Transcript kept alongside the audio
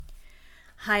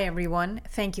Hi, everyone.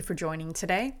 Thank you for joining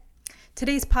today.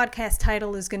 Today's podcast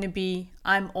title is going to be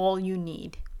I'm All You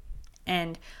Need.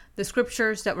 And the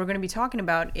scriptures that we're going to be talking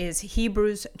about is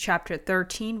Hebrews chapter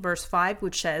 13, verse 5,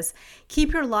 which says,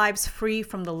 "Keep your lives free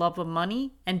from the love of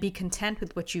money and be content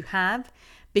with what you have,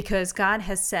 because God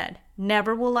has said,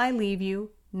 'Never will I leave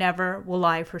you, never will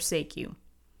I forsake you.'"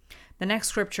 The next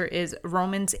scripture is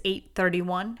Romans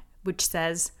 8:31, which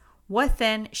says, "What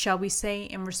then shall we say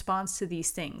in response to these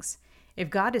things? If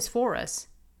God is for us,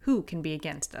 who can be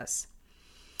against us?"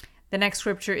 The next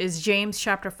scripture is James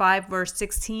chapter 5, verse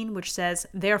 16, which says,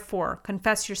 "Therefore,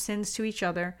 confess your sins to each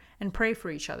other and pray for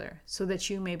each other so that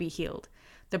you may be healed.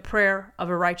 The prayer of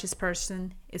a righteous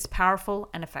person is powerful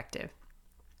and effective."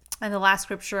 And the last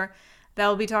scripture that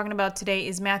we'll be talking about today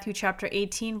is Matthew chapter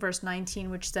 18, verse 19,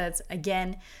 which says,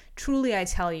 "Again, truly I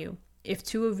tell you, if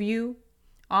two of you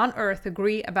on earth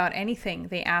agree about anything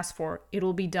they ask for, it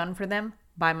will be done for them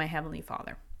by my Heavenly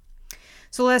Father."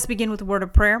 So let's begin with a word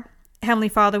of prayer. Heavenly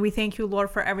Father, we thank you, Lord,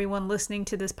 for everyone listening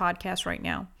to this podcast right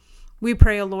now. We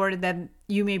pray, O Lord, that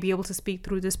you may be able to speak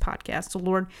through this podcast, O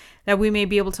Lord, that we may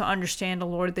be able to understand, O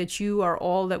Lord, that you are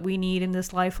all that we need in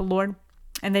this life, O Lord,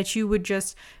 and that you would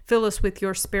just fill us with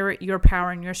your spirit, your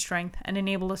power, and your strength, and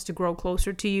enable us to grow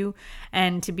closer to you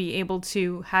and to be able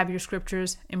to have your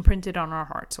scriptures imprinted on our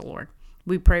hearts, O Lord.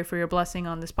 We pray for your blessing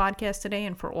on this podcast today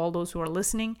and for all those who are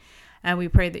listening, and we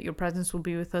pray that your presence will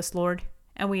be with us, Lord,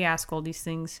 and we ask all these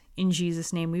things in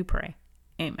Jesus' name we pray.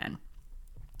 Amen.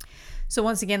 So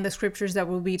once again, the scriptures that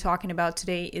we'll be talking about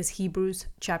today is Hebrews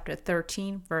chapter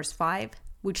 13, verse 5,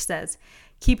 which says,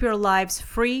 "Keep your lives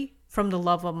free from the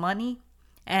love of money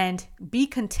and be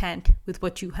content with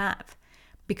what you have,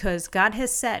 because God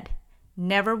has said,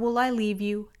 'Never will I leave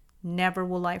you, never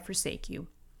will I forsake you.'"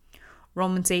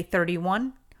 Romans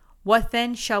 8:31, "What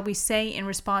then shall we say in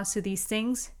response to these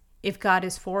things? If God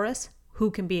is for us,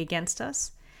 who can be against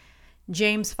us?"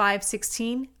 James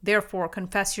 5:16, "Therefore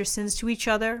confess your sins to each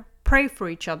other, pray for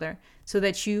each other, so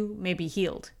that you may be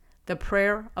healed. The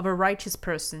prayer of a righteous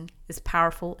person is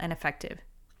powerful and effective."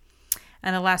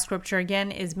 And the last scripture again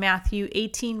is Matthew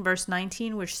 18, verse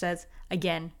 19, which says,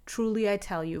 "Again, truly I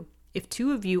tell you, if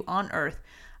two of you on earth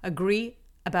agree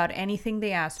about anything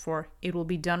they ask for, it will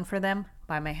be done for them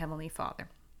by my Heavenly Father."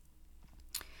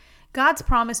 God's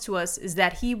promise to us is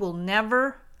that He will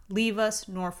never leave us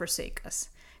nor forsake us.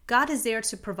 God is there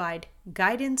to provide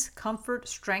guidance, comfort,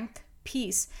 strength,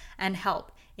 peace, and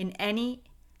help in any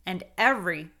and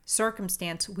every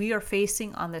circumstance we are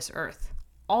facing on this earth.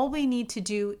 All we need to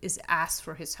do is ask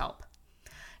for His help.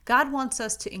 God wants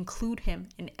us to include Him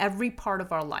in every part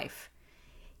of our life.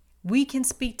 We can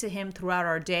speak to Him throughout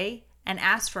our day and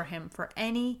ask for Him for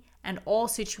any and all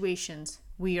situations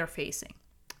we are facing.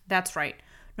 That's right.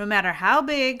 No matter how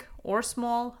big or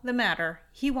small the matter,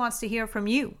 He wants to hear from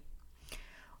you.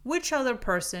 Which other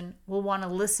person will want to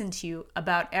listen to you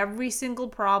about every single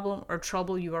problem or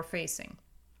trouble you are facing?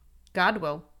 God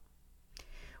will.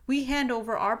 We hand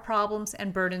over our problems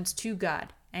and burdens to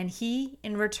God, and He,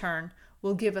 in return,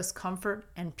 will give us comfort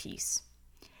and peace.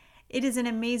 It is an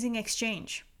amazing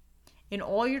exchange. In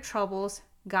all your troubles,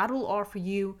 God will offer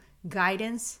you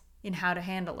guidance in how to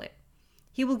handle it.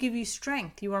 He will give you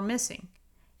strength you are missing.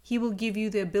 He will give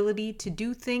you the ability to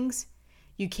do things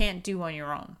you can't do on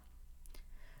your own.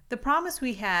 The promise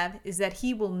we have is that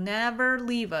He will never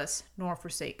leave us nor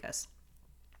forsake us.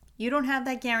 You don't have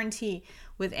that guarantee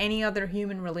with any other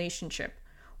human relationship,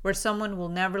 where someone will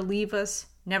never leave us,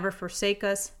 never forsake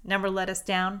us, never let us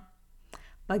down.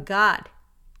 But God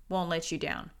won't let you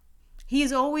down. He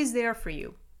is always there for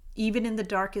you, even in the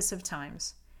darkest of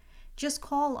times. Just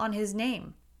call on His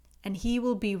name, and He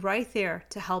will be right there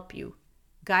to help you,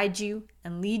 guide you,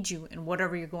 and lead you in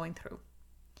whatever you're going through.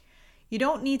 You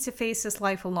don't need to face this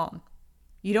life alone.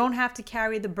 You don't have to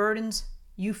carry the burdens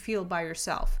you feel by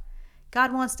yourself.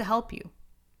 God wants to help you.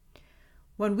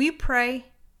 When we pray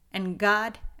and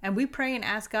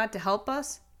ask God to help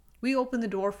us, we open the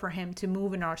door for Him to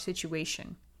move in our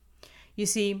situation. You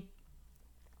see,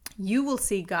 you will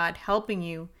see God helping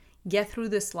you get through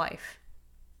this life.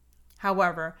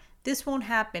 However, this won't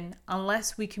happen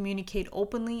unless we communicate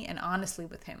openly and honestly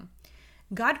with Him.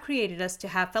 God created us to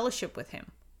have fellowship with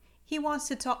Him. He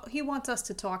wants us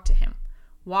to talk to Him,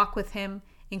 walk with Him,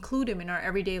 include Him in our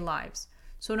everyday lives.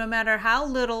 So no matter how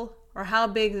little or how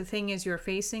big the thing is you're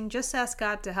facing, just ask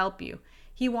God to help you.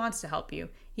 He wants to help you.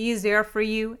 He is there for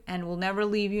you and will never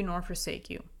leave you nor forsake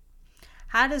you.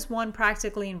 How does one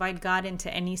practically invite God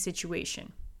into any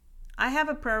situation? I have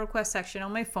a prayer request section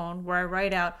on my phone where I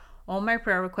write out all my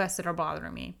prayer requests that are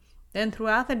bothering me. Then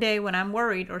throughout the day when I'm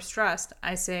worried or stressed,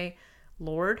 I say,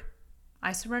 "Lord,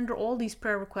 I surrender all these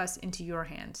prayer requests into your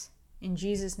hands. In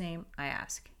Jesus' name I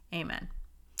ask. Amen.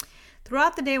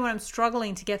 Throughout the day when I'm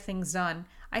struggling to get things done,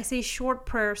 I say short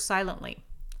prayers silently.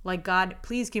 Like, God,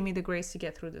 please give me the grace to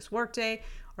get through this workday,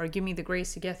 or give me the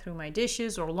grace to get through my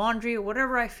dishes or laundry, or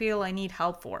whatever I feel I need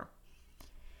help for.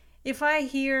 If I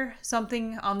hear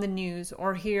something on the news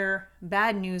or hear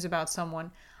bad news about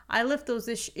someone, I lift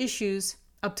those issues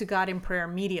up to God in prayer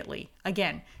immediately.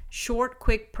 Again, short,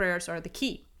 quick prayers are the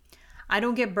key. I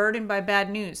don't get burdened by bad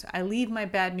news. I leave my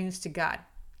bad news to God.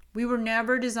 We were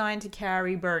never designed to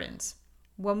carry burdens.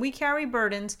 When we carry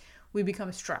burdens, we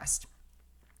become stressed.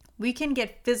 We can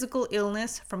get physical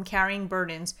illness from carrying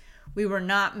burdens we were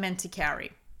not meant to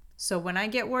carry. So when I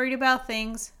get worried about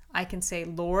things, I can say,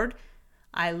 Lord,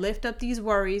 I lift up these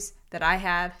worries that I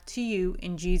have to you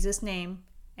in Jesus' name.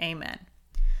 Amen.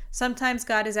 Sometimes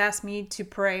God has asked me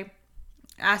to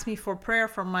ask for prayer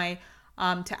from my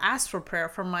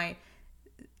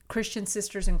Christian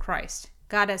sisters in Christ.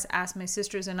 God has asked my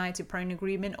sisters and I to pray in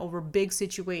agreement over big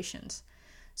situations.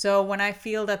 So when I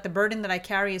feel that the burden that I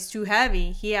carry is too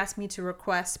heavy, He asked me to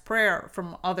request prayer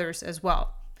from others as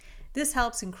well. This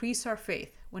helps increase our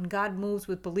faith when God moves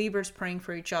with believers praying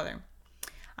for each other.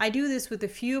 I do this with a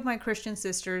few of my Christian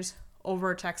sisters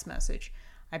over a text message.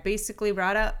 I basically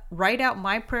write out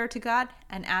my prayer to God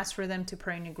and ask for them to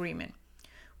pray in agreement.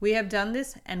 We have done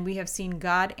this and we have seen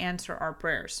God answer our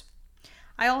prayers.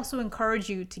 I also encourage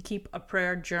you to keep a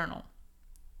prayer journal.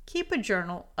 Keep a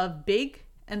journal of big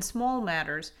and small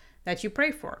matters that you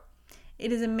pray for.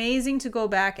 It is amazing to go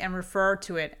back and refer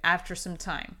to it after some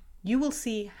time. You will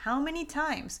see how many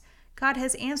times God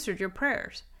has answered your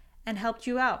prayers and helped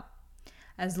you out.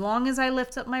 As long as I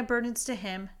lift up my burdens to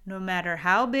Him, no matter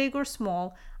how big or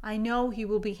small, I know He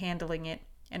will be handling it,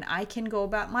 and I can go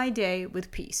about my day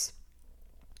with peace.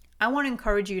 I want to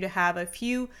encourage you to have a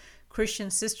few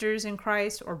Christian sisters in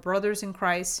Christ or brothers in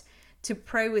Christ to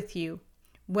pray with you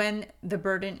when the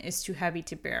burden is too heavy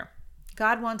to bear.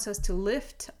 God wants us to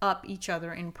lift up each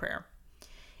other in prayer.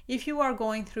 If you are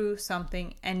going through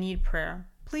something and need prayer,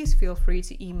 please feel free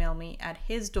to email me at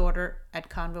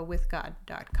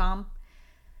hisdaughter@convowithgod.com.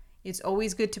 It's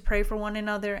always good to pray for one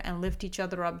another and lift each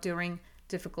other up during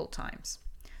difficult times.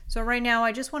 So right now,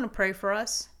 I just want to pray for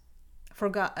us, for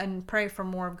God, and pray for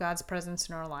more of God's presence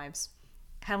in our lives.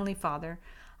 Heavenly Father,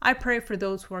 I pray for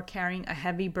those who are carrying a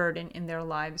heavy burden in their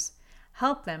lives.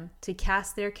 Help them to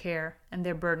cast their care and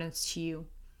their burdens to you.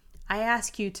 I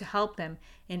ask you to help them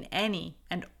in any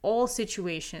and all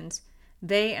situations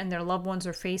they and their loved ones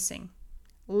are facing.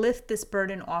 Lift this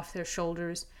burden off their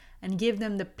shoulders and give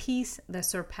them the peace that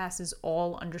surpasses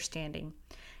all understanding.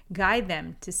 Guide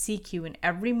them to seek you in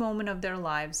every moment of their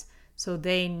lives so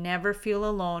they never feel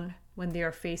alone when they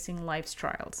are facing life's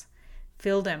trials.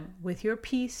 Fill them with your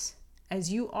peace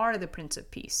as you are the Prince of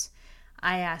Peace.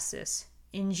 I ask this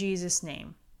in Jesus'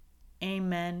 name.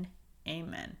 Amen.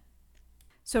 Amen.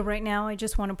 So right now, I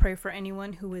just want to pray for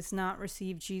anyone who has not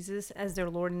received Jesus as their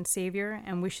Lord and Savior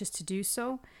and wishes to do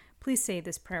so. Please say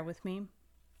this prayer with me.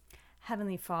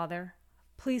 Heavenly Father,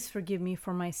 please forgive me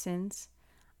for my sins.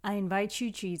 I invite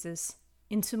you, Jesus,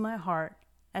 into my heart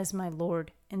as my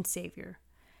Lord and Savior.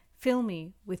 Fill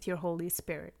me with your Holy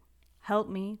Spirit. Help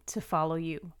me to follow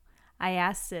you. I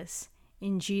ask this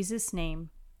in Jesus' name.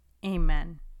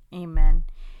 Amen. Amen.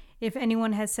 If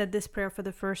anyone has said this prayer for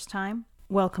the first time,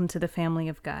 welcome to the family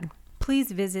of God.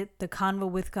 Please visit the Convo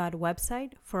with God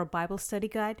website for a Bible study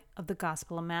guide of the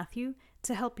Gospel of Matthew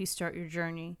to help you start your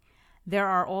journey. There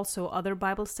are also other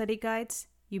Bible study guides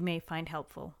you may find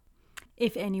helpful.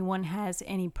 If anyone has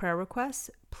any prayer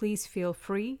requests, please feel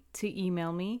free to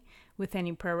email me with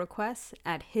any prayer requests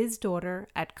at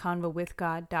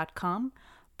hisdaughter@convowithgod.com.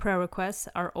 Prayer requests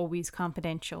are always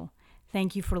confidential.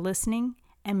 Thank you for listening,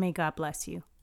 and may God bless you.